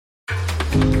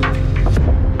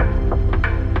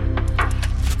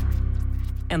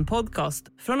En podcast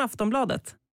från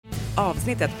Aftonbladet.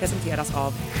 Avsnittet presenteras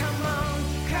av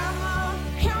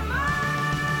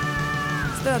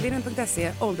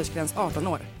stödvinnen.se, åldersgräns 18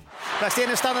 år.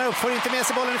 Blackstenius stannar upp, får inte med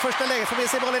sig bollen i första läget, får med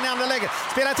sig bollen i andra läget.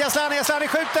 Spelar till Asllani, Asllani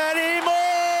skjuter i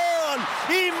mål!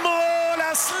 I mål!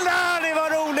 Asllani, vad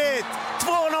roligt!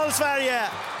 2-0 Sverige!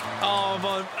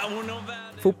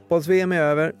 Fotbolls-VM är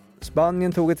över.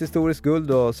 Spanien tog ett historiskt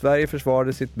guld och Sverige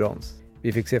försvarade sitt brons.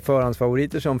 Vi fick se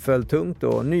förhandsfavoriter som föll tungt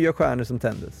och nya stjärnor som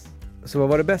tändes. Så vad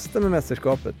var det bästa med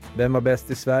mästerskapet? Vem var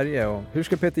bäst i Sverige? Och hur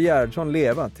ska Peter Gerhardsson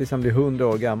leva tills han blir 100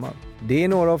 år gammal? Det är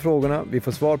några av frågorna vi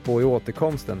får svar på i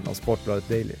återkomsten av Sportbladet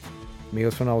Daily. Med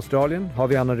oss från Australien har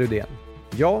vi Rydén.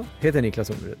 Jag heter Niklas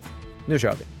Ornerud. Nu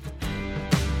kör vi!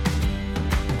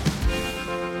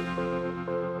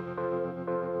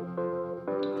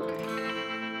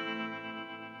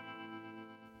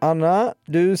 Anna,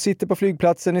 du sitter på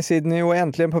flygplatsen i Sydney och är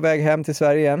äntligen på väg hem till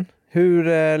Sverige igen. Hur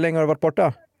länge har du varit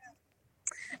borta?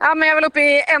 Ja, men jag är väl uppe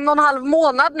i 1,5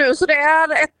 månad nu, så det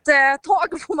är ett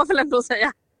tag får man väl ändå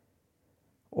säga.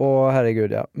 Åh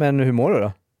herregud, ja. Men hur mår du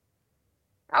då?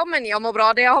 Ja, men jag mår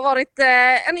bra. Det har varit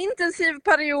en intensiv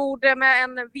period med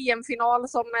en VM-final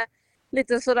som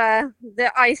lite sådär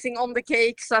the icing on the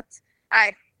cake. Så att,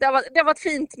 nej, det har varit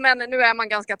fint, men nu är man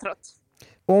ganska trött.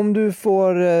 Om du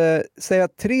får säga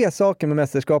 3 saker med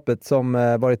mästerskapet som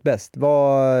varit bäst,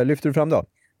 vad lyfter du fram då?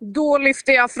 Då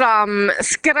lyfter jag fram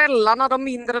skrällarna, de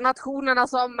mindre nationerna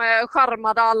som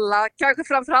charmade alla. Kanske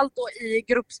framförallt då i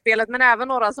gruppspelet, men även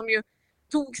några som ju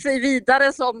tog sig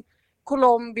vidare som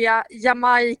Colombia,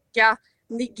 Jamaica,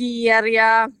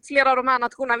 Nigeria. Flera av de här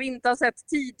nationerna vi inte har sett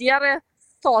tidigare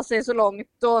ta sig så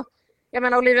långt. Och jag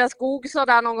menar, Olivia Skog sa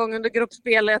där någon gång under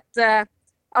gruppspelet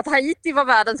att Haiti var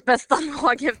världens bästa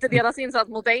lag efter deras insats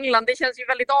mot England. Det känns ju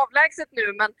väldigt avlägset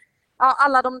nu, men ja,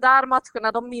 alla de där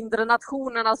matcherna, de mindre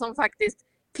nationerna som faktiskt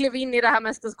klev in i det här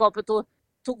mästerskapet och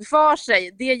tog för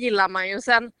sig, det gillar man ju.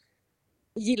 Sen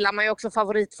gillar man ju också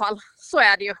favoritfall. Så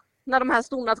är det ju. När de här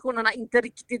stornationerna inte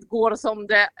riktigt går som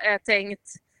det är tänkt.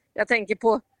 Jag tänker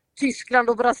på Tyskland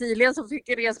och Brasilien som fick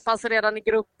respass redan i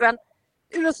gruppen.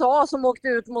 USA som åkte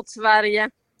ut mot Sverige.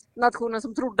 Nationen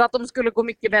som trodde att de skulle gå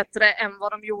mycket bättre än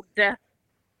vad de gjorde.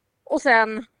 Och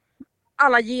sen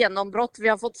alla genombrott vi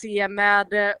har fått se med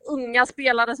unga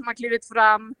spelare som har klivit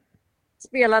fram.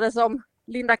 Spelare som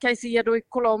Linda Caicedo i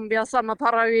Colombia, Sama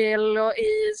Parajuelo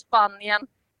i Spanien.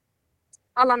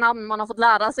 Alla namn man har fått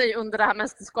lära sig under det här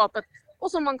mästerskapet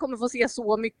och som man kommer få se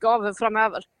så mycket av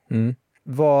framöver. Mm.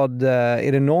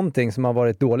 Är det någonting som har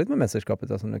varit dåligt med mästerskapet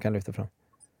då, som du kan lyfta fram?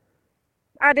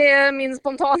 Ja, det är min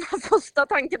spontana första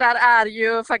tanke där är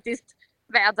ju faktiskt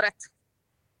vädret.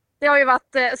 Det har ju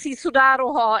varit sisådär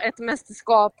att ha ett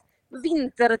mästerskap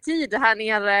vintertid här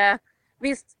nere.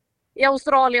 Visst, i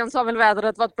Australien så har väl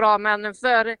vädret varit bra, men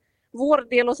för vår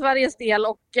del och Sveriges del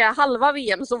och halva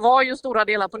VM så var ju stora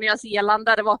delar på Nya Zeeland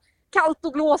där det var kallt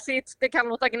och blåsigt. Det kan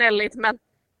låta gnälligt, men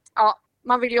ja,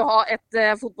 man vill ju ha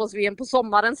ett fotbolls-VM på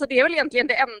sommaren, så det är väl egentligen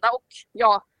det enda, och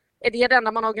ja, är det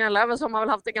enda man har gnällt över så har man väl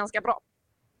haft det ganska bra.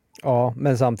 Ja,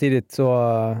 men samtidigt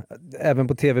så även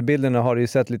på tv-bilderna har det ju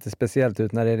sett lite speciellt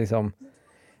ut när det är liksom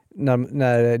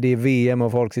när det är VM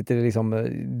och folk sitter i liksom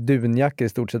dunjackor i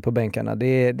stort sett på bänkarna.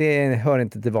 Det hör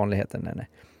inte till vanligheten.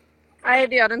 Nej,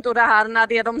 det gör det inte. Och det här när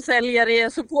det de säljer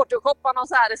i supportershopparna och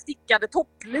så här stickade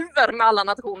toppluvor med alla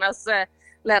nationers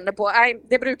länder på. Nej,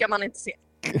 det brukar man inte se.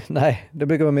 Nej, det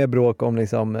brukar vara mer bråk om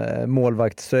liksom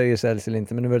målvaktströjor säljs eller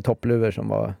inte, men nu var det toppluvor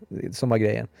som var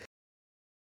grejen.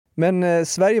 Men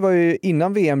Sverige var ju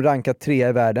innan VM rankat 3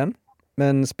 i världen.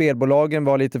 Men spelbolagen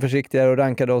var lite försiktigare och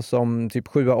rankade oss som typ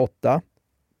 7-8.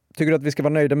 Tycker du att vi ska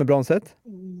vara nöjda med bronset?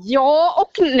 Ja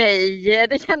och nej.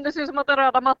 Det kändes ju som att den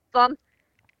röda mattan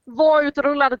var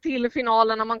utrullade till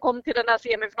finalen när man kom till den där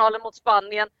semifinalen mot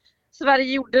Spanien.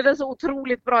 Sverige gjorde det så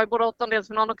otroligt bra i både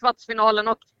åttondelsfinalen och kvartsfinalen.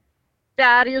 Och det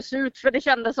är ju surt, för det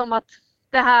kändes som att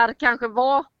det här kanske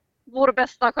var vår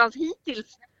bästa chans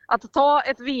hittills att ta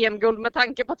ett VM-guld, med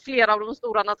tanke på att flera av de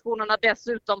stora nationerna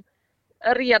dessutom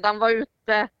redan var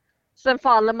ute. Sen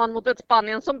faller man mot ett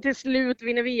Spanien som till slut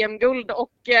vinner VM-guld,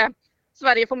 och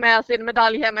Sverige får med sig en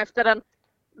medalj hem efter en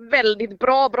väldigt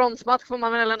bra bronsmatch, får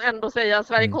man väl ändå säga.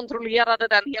 Sverige kontrollerade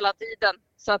den hela tiden.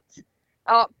 Så att,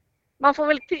 ja, man får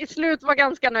väl till slut vara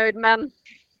ganska nöjd, men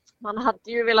man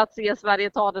hade ju velat se Sverige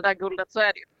ta det där guldet, så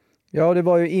är det ju. Ja, det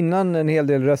var ju innan en hel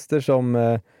del röster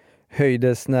som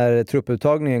höjdes när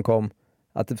trupputtagningen kom.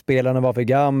 Att spelarna var för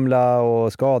gamla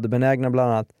och skadebenägna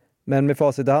bland annat. Men med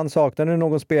facit i hand, saknar du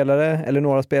någon spelare eller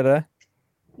några spelare?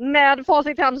 med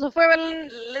facit i hand så får jag väl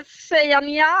säga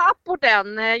nja på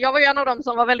den. Jag var ju en av dem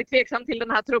som var väldigt tveksam till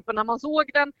den här truppen när man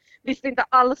såg den. Visste inte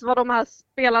alls vad de här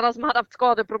spelarna som hade haft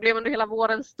skadeproblem under hela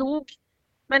våren stod.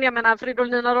 Men jag menar,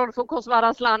 Fridolina Rolfo och Kosovare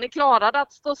Asllani klarade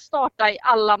att starta i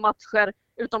alla matcher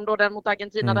utom då den mot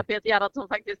Argentina där Peter Gerhardsson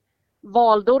faktiskt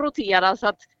valde att rotera. Så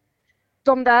att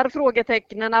de där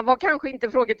frågetecknen var kanske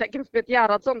inte frågetecken för Peter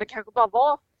Gerhardsson, det kanske bara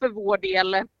var för vår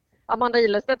del. Amanda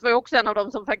Ilestedt var ju också en av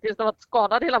dem som faktiskt har varit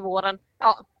skadad hela våren.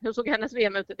 Ja, hur såg hennes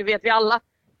VM ut? Det vet vi alla.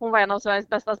 Hon var en av Sveriges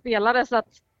bästa spelare, så att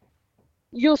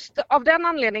just av den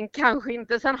anledningen kanske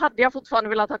inte. Sen hade jag fortfarande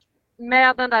velat ha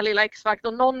med den där lilla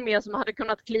X-faktorn, någon mer som hade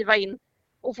kunnat kliva in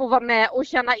och få vara med och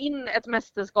känna in ett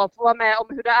mästerskap, få vara med om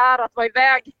hur det är att vara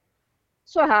iväg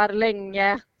så här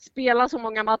länge, spela så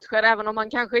många matcher även om man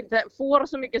kanske inte får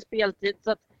så mycket speltid.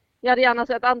 Så att jag hade gärna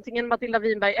sett antingen Matilda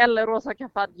Winberg eller Rosa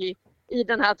Kafaji i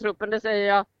den här truppen, det säger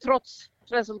jag trots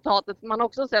resultatet. Man har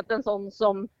också sett en sån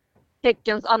som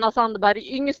Häckens Anna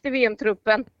Sandberg, yngst i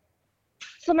VM-truppen,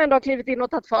 som ändå har klivit in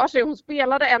och tagit för sig. Hon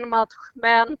spelade en match,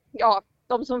 men ja,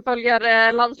 de som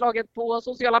följer landslaget på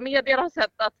sociala medier har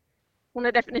sett att hon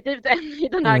är definitivt en i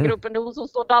den här gruppen. Det är hon som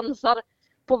står och dansar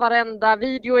på varenda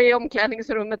video i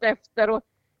omklädningsrummet efter. Och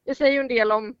det säger ju en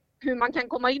del om hur man kan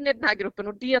komma in i den här gruppen,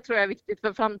 och det tror jag är viktigt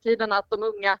för framtiden, att de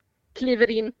unga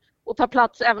kliver in och tar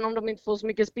plats även om de inte får så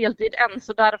mycket speltid än.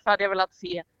 Så därför hade jag velat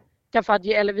se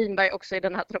Kafaji eller Winberg också i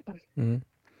den här truppen.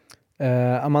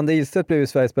 Amanda Ilstedt blev ju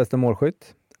Sveriges bästa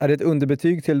målskytt. Är det ett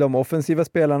underbetyg till de offensiva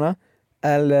spelarna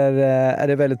eller är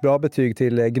det väldigt bra betyg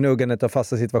till gnuggandet av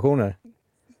fasta situationer?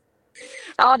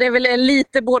 Ja, det är väl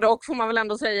lite både och får man väl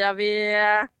ändå säga. Vi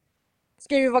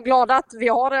ska ju vara glada att vi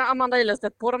har Amanda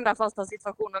Ilestedt på de där fasta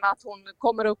situationerna, att hon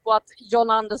kommer upp och att John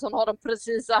Andersson har de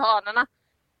precisa hörnerna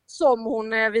som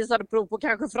hon visade prov på,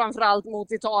 kanske framförallt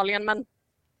mot Italien. Men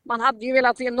man hade ju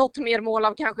velat se något mer mål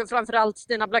av kanske framförallt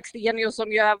Stina Blackstenius,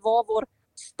 som ju var vår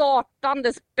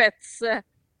startande spets.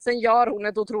 Sen gör hon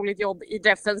ett otroligt jobb i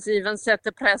defensiven,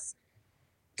 sätter press,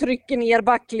 trycker ner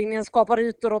backlinjen, skapar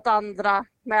ytor åt andra.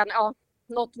 Men ja,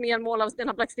 något mer mål av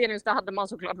Stina Blackstenius, det hade man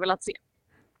såklart velat se.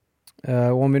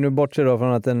 Om vi nu bortser då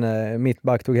från att en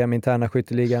mittback tog hem interna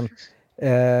skytteligan.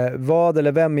 Vad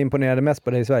eller vem imponerade mest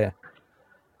på dig i Sverige?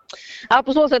 Ja,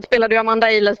 på så sätt spelade ju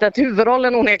Amanda Ilestedt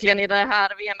huvudrollen onekligen i det här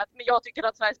VMet. Men jag tycker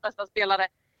att Sveriges bästa spelare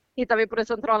hittar vi på det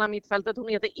centrala mittfältet. Hon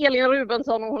heter Elin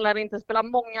Rubensson och hon lär inte spela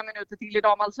många minuter till i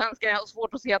damallsvenskan. Jag har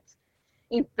svårt att se att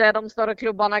inte de större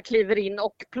klubbarna kliver in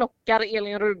och plockar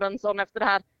Elin Rubensson efter det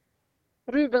här.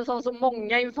 Rubensson som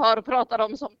många inför pratade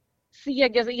om som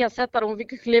Segers ersättare. Hon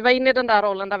fick kliva in i den där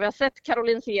rollen där vi har sett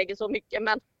Caroline Seger så mycket.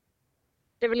 Men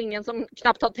det är väl ingen som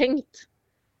knappt har tänkt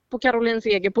på Caroline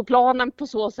Seger på planen på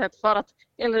så sätt, för att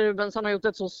Elin Rubensson har gjort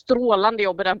ett så strålande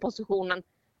jobb i den positionen.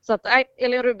 Så att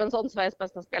Elin Rubensson, Sveriges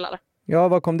bästa spelare. Ja,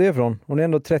 var kom det ifrån? Hon är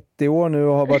ändå 30 år nu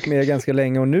och har varit med ganska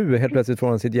länge, och nu helt plötsligt får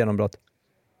hon sitt genombrott.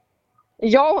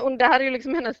 Ja, och det här är ju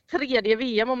liksom hennes tredje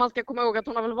VM, och man ska komma ihåg att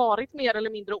hon har väl varit mer eller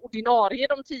mindre ordinarie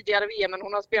de tidigare VMen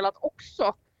hon har spelat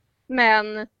också.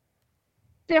 Men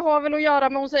det har väl att göra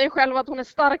med, hon säger själv att hon är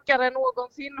starkare än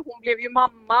någonsin. Hon blev ju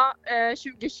mamma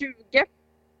 2020.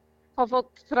 Har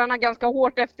fått träna ganska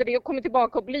hårt efter det och kommit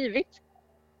tillbaka och blivit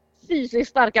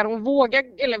fysiskt starkare. Hon vågar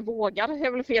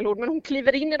är väl fel ord, men hon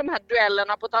kliver in i de här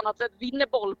duellerna på ett annat sätt, vinner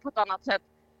boll på ett annat sätt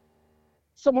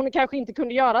som hon kanske inte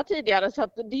kunde göra tidigare. Så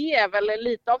att det är väl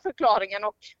lite av förklaringen,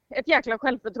 och ett jäkla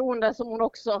självförtroende som hon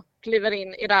också kliver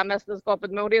in i det här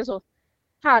mästerskapet med. Och det är så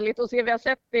härligt att se. Vi har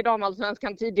sett det i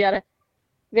damallsvenskan tidigare.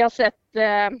 Vi har sett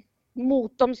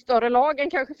mot de större lagen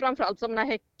kanske framförallt, som när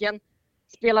Häcken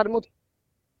spelade mot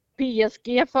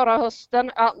PSG förra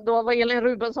hösten. Ja, då var Elin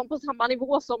Rubensson på samma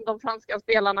nivå som de franska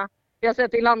spelarna. Vi har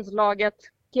sett i landslaget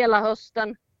hela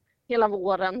hösten, hela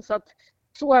våren. Så att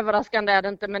så överraskande är det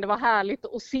inte, men det var härligt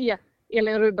att se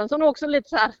Elin Rubensson. Och också lite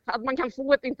så här att man kan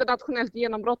få ett internationellt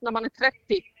genombrott när man är 30.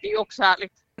 Det är ju också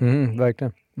härligt.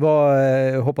 Verkligen. Vad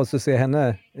hoppas du se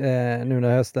henne nu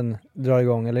när hösten drar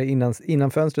igång, eller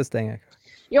innan fönstret stänger?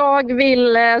 Jag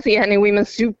vill se henne i Women's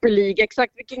Super League.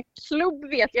 Exakt vilken klubb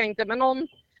vet jag inte, men någon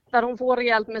där hon får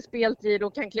rejält med speltid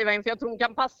och kan kliva in. För jag tror hon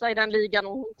kan passa i den ligan.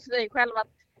 Och hon säger själv att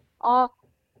ja,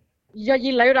 jag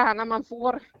gillar ju det här när man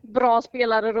får bra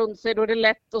spelare runt sig. Då är det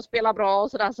lätt att spela bra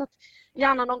och sådär. Så att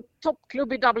gärna någon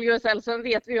toppklubb i WSL. Sen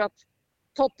vet vi ju att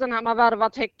Tottenham har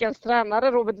värvat Häckens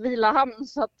tränare Robert Vilahamn.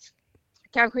 Så att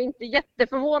kanske inte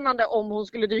jätteförvånande om hon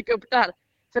skulle dyka upp där.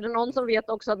 För det är någon som vet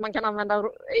också att man kan använda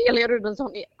Elin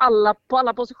Rubensson på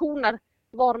alla positioner.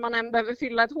 Var man än behöver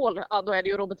fylla ett hål, ja, då är det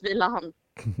ju Robert Vilahamn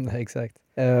Nej, exakt.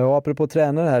 Och apropå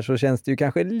tränare här så känns det ju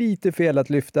kanske lite fel att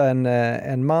lyfta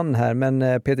en man här,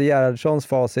 men Peter Gerhardssons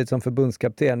facit som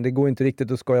förbundskapten, det går inte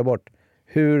riktigt att skoja bort.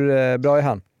 Hur bra är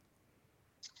han?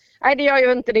 Nej, det gör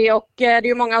ju inte det, och det är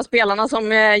ju många av spelarna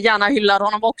som gärna hyllar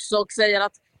honom också och säger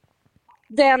att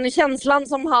den känslan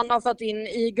som han har fått in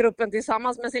i gruppen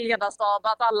tillsammans med sin ledarstab,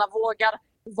 att alla vågar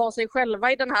vara sig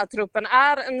själva i den här truppen,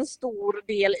 är en stor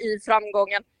del i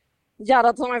framgången.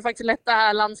 Gerhardsson har ju faktiskt lett det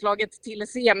här landslaget till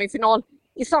semifinal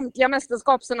i samtliga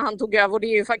mästerskap sedan han tog över, och det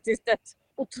är ju faktiskt ett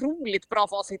otroligt bra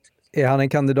facit. Är han en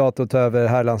kandidat att ta över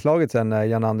herrlandslaget sen när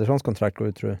Jan Anderssons kontrakt går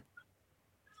ut, tror du?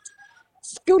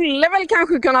 Skulle väl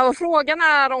kanske kunna vara. Frågan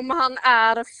är om han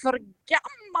är för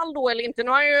gammal då eller inte. Nu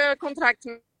har han ju kontrakt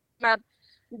med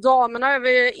damerna över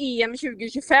EM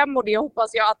 2025 och det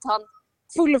hoppas jag att han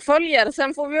fullföljer.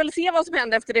 Sen får vi väl se vad som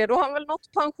händer efter det. Då har han väl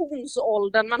nått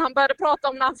pensionsåldern, men han började prata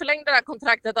om när han förlängde det här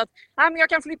kontraktet att men jag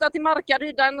kan flytta till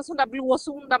Markaryd, en sån där blå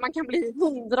zon där man kan bli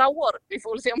 100 år. Vi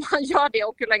får väl se om han gör det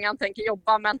och hur länge han tänker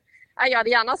jobba, men jag hade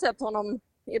gärna sett honom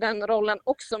i den rollen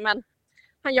också, men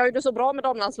han gör ju det så bra med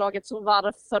damlandslaget, så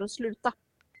varför sluta?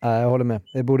 Jag håller med.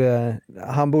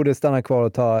 Han borde stanna kvar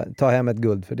och ta hem ett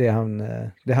guld, för det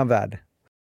är han värd.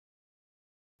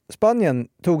 Spanien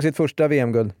tog sitt första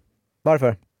VM-guld.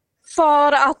 Varför?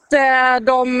 För att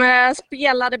de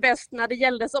spelade bäst när det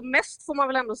gällde som mest, får man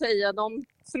väl ändå säga. De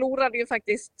förlorade ju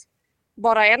faktiskt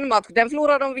bara en match. Den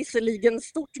förlorade de visserligen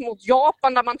stort mot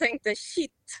Japan, där man tänkte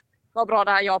shit vad bra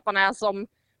det här Japan är, som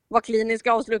var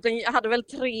kliniska avsluten. Hade väl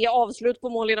 3 avslut på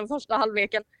mål i den första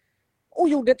halvleken och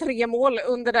gjorde 3 mål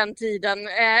under den tiden.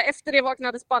 Efter det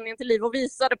vaknade Spanien till liv och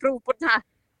visade prov på den här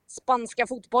spanska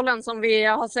fotbollen som vi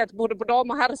har sett både på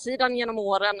dam- och herrsidan genom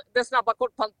åren. Det snabba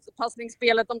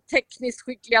kortpassningsspelet, de tekniskt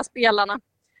skickliga spelarna.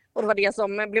 Och det var det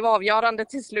som blev avgörande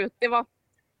till slut. Det var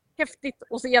häftigt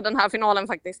att se den här finalen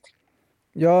faktiskt.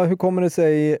 Ja, hur kommer det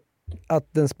sig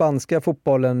att den spanska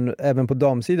fotbollen även på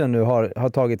damsidan nu har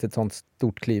tagit ett sånt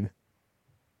stort kliv?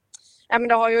 Ja, men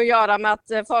det har ju att göra med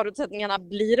att förutsättningarna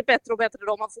blir bättre och bättre.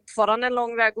 De har fortfarande en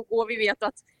lång väg att gå. Vi vet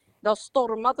att det har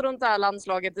stormat runt det här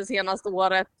landslaget det senaste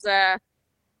året.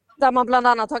 Där man bland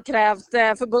annat har krävt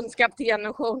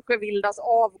förbundskaptenen Jorge Vildas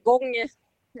avgång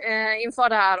inför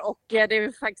det här. Och det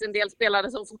är faktiskt en del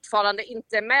spelare som fortfarande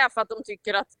inte är med för att de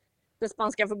tycker att det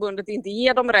spanska förbundet inte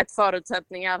ger dem rätt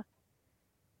förutsättningar.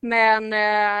 Men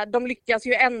de lyckas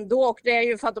ju ändå, och det är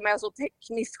ju för att de är så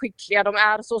tekniskt skickliga. De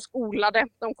är så skolade.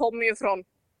 De kommer ju från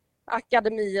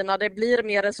akademierna. Det blir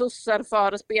mer resurser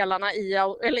för spelarna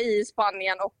i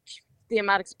Spanien, och det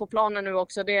märks på planen nu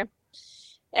också. Det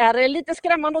är lite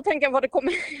skrämmande att tänka vad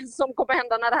som kommer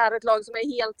hända när det här är ett lag som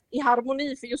är helt i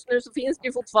harmoni. För just nu så finns det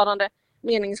ju fortfarande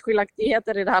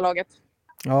meningsskiljaktigheter i det här laget.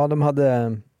 Ja,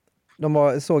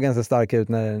 såg ganska starka ut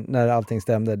när allting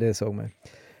stämde, det såg man.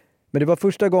 Men det var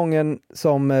första gången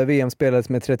som VM spelades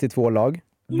med 32 lag.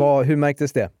 Hur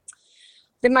märktes det?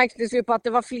 Det märktes ju på att det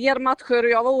var fler matcher, och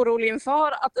jag var orolig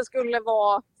inför att det skulle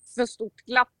vara för stort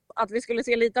glapp. Att vi skulle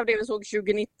se lite av det vi såg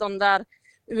 2019 där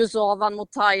USA vann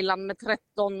mot Thailand med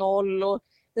 13-0 och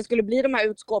det skulle bli de här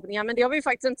utskåpningarna. Men det har vi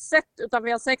faktiskt inte sett, utan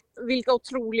vi har sett vilka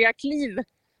otroliga kliv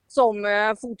som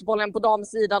fotbollen på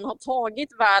damsidan har tagit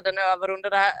världen över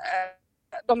under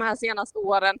de här senaste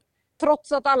åren.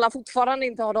 Trots att alla fortfarande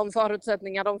inte har de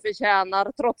förutsättningar de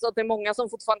förtjänar, trots att det är många som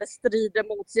fortfarande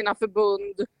strider mot sina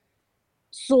förbund,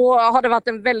 så har det varit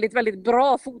en väldigt, väldigt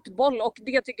bra fotboll, och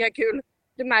det tycker jag är kul.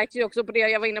 Det märks ju också på det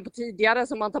jag var inne på tidigare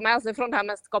som man tar med sig från det här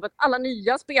mästerskapet. Alla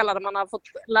nya spelare man har fått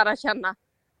lära känna,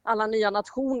 alla nya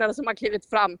nationer som har klivit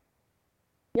fram.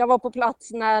 Jag var på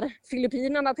plats när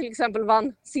Filippinerna till exempel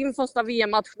vann sin första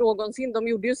VM-match någonsin. De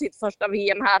gjorde ju sitt första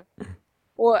VM här.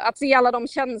 Och att se alla de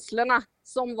känslorna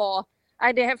som var,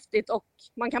 det är häftigt, och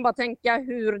man kan bara tänka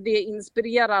hur det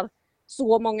inspirerar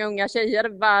så många unga tjejer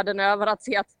världen över att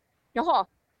se att jaha,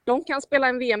 de kan spela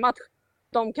en VM-match,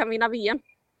 de kan vinna VM.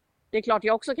 Det är klart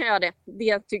jag också kan göra det.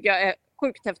 Det tycker jag är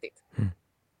sjukt häftigt.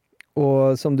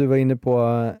 Och som du var inne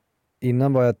på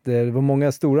innan var att det var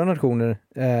många stora nationer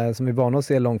som vi är vana att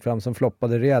se långt fram som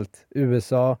floppade rejält.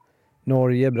 USA,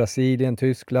 Norge, Brasilien,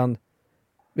 Tyskland.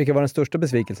 Vilka var den största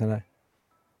besvikelsen här?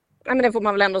 Ja, men det får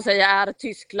man väl ändå säga är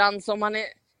Tyskland, som man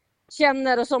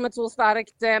känner som ett så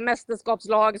starkt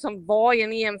mästerskapslag, som var i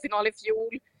en EM-final i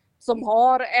fjol. Som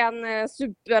har en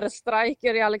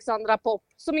superstriker i Alexandra Popp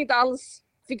som inte alls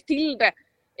fick till det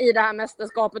i det här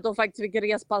mästerskapet och faktiskt fick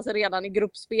respass redan i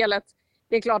gruppspelet.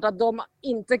 Det är klart att de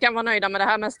inte kan vara nöjda med det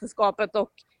här mästerskapet,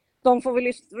 och de får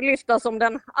vi lyfta som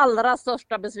den allra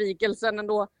största besvikelsen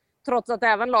ändå, trots att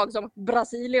även lag som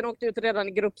Brasilien åkte ut redan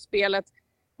i gruppspelet.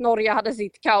 Norge hade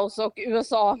sitt kaos och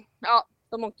USA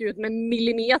De åkte ut med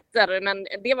millimeter, men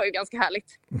det var ju ganska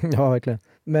härligt. Ja, verkligen.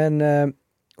 Men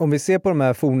om vi ser på de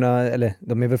här forna, eller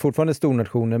de är väl fortfarande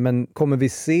stornationer, men kommer vi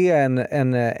se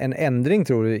en ändring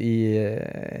tror du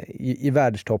i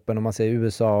världstoppen om man säger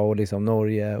USA och liksom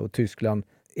Norge och Tyskland?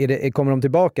 Kommer de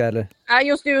tillbaka eller?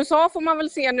 Just i USA får man väl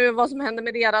se nu vad som händer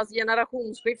med deras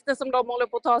generationsskifte som de håller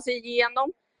på att ta sig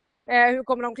igenom. Hur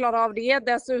kommer de klara av det?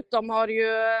 Dessutom har ju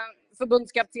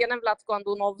förbundskaptenen Vlatko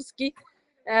Andonovski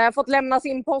fått lämna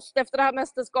sin post efter det här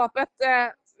mästerskapet.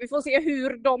 Vi får se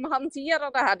hur de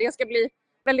hanterar det här. Det ska bli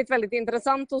väldigt, väldigt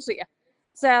intressant att se.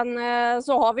 Sen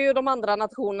så har vi ju de andra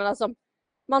nationerna som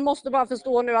man måste bara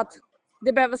förstå nu att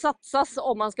det behöver satsas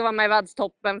om man ska vara med i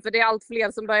världstoppen. För det är allt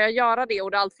fler som börjar göra det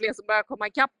och det är allt fler som börjar komma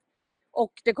ikapp.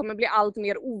 Och det kommer bli allt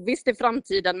mer ovisst i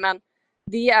framtiden. Men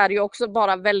det är ju också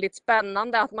bara väldigt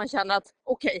spännande att man känner att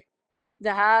okej, det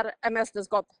här är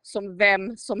mästerskap som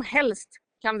vem som helst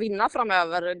kan vinna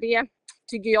framöver. Det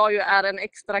tycker jag ju är en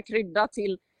extra krydda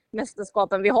till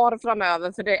mästerskapen vi har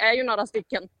framöver. För det är ju några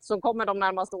stycken som kommer de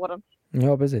närmaste åren.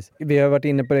 Ja, precis. Vi har varit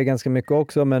inne på det ganska mycket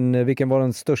också, men vilken var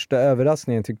den största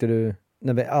överraskningen tyckte du?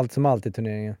 Allt som allt i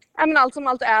turneringen? Ja, men allt som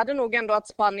allt är det nog ändå att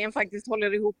Spanien faktiskt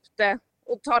håller ihop det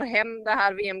och tar hem det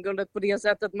här VM-guldet på det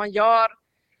sättet man gör.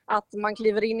 Att man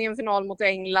kliver in i en final mot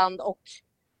England och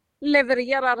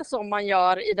levererar som man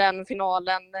gör i den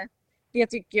finalen. Det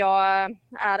tycker jag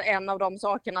är en av de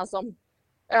sakerna som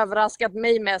överraskat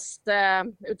mig mest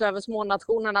utöver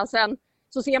smånationerna. Sen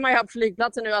så ser man ju här på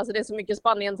flygplatsen nu, alltså det är så mycket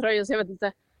Spanien-tröjor så jag vet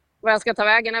inte vad jag ska ta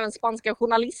vägen. Även spanska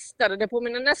journalister. Det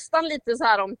påminner nästan lite så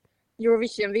här om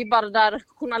Eurovision-vibbar där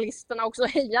journalisterna också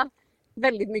hejar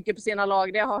väldigt mycket på sina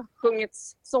lag. Det har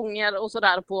sjungits sånger och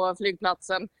sådär på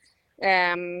flygplatsen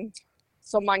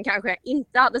som man kanske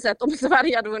inte hade sett om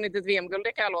Sverige hade vunnit ett VM-guld,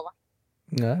 det kan jag lova.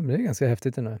 Nej, men det är ganska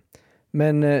häftigt ändå.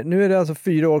 Men nu är det alltså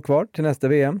 4 år kvar till nästa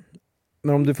VM.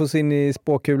 Men om du får se in i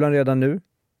spåkulan redan nu,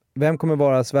 vem kommer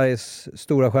vara Sveriges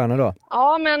stora stjärna då?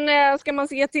 Ja, men ska man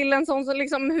se till en sån som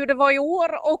liksom hur det var i år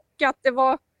och att det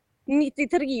var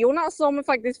 93orna som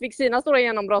faktiskt fick sina stora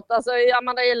genombrott. Alltså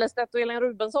Amanda Ilestedt och Elin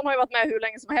Rubensson har ju varit med hur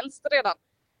länge som helst redan.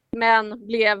 Men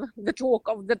blev the talk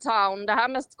of the town. Det här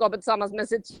mästerskapet tillsammans med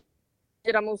sitt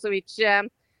Musovic.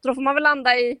 Så då får man väl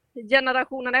landa i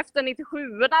generationen efter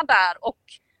 97orna där. Och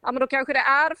ja, men då kanske det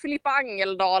är Filippa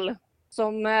Angeldal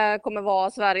som kommer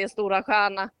vara Sveriges stora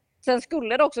stjärna. Sen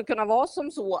skulle det också kunna vara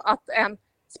som så att en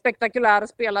spektakulär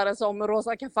spelare som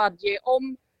Rosa Kafaji,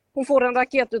 om hon får en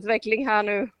raketutveckling här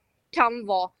nu, kan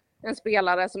vara en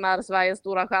spelare som är Sveriges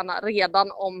stora stjärna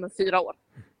redan om 4 år.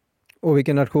 Och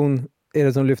vilken nation är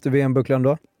det som lyfter VM-bucklan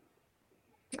då?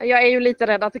 Jag är ju lite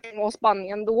rädd att det kan vara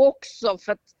Spanien då också.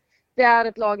 För att det är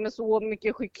ett lag med så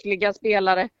mycket skickliga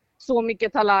spelare, så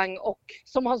mycket talang och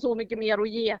som har så mycket mer att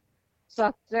ge. Så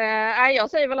att jag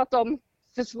säger väl att de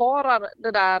försvarar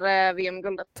det där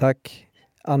VM-guldet. Tack.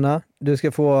 Anna, du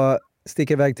ska få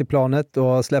sticka iväg till planet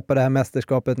och släppa det här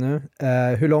mästerskapet nu.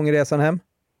 Hur lång är resan hem?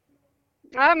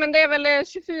 Ja, men det är väl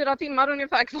 24 timmar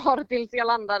ungefär kvar tills jag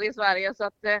landar i Sverige. Så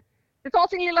att det tar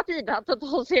sin lilla tid att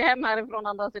ta sig hem härifrån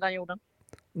andra sidan jorden.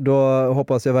 Då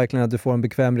hoppas jag verkligen att du får en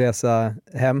bekväm resa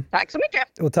hem. Tack så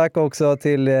mycket! Och tack också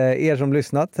till er som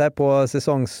lyssnat här på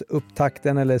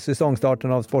säsongsupptakten eller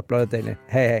säsongstarten av Sportbladet Daily.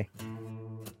 Hej hej!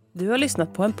 Du har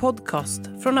lyssnat på en podcast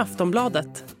från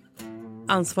Aftonbladet.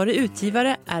 Ansvarig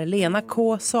utgivare är Lena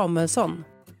K. Samuelsson.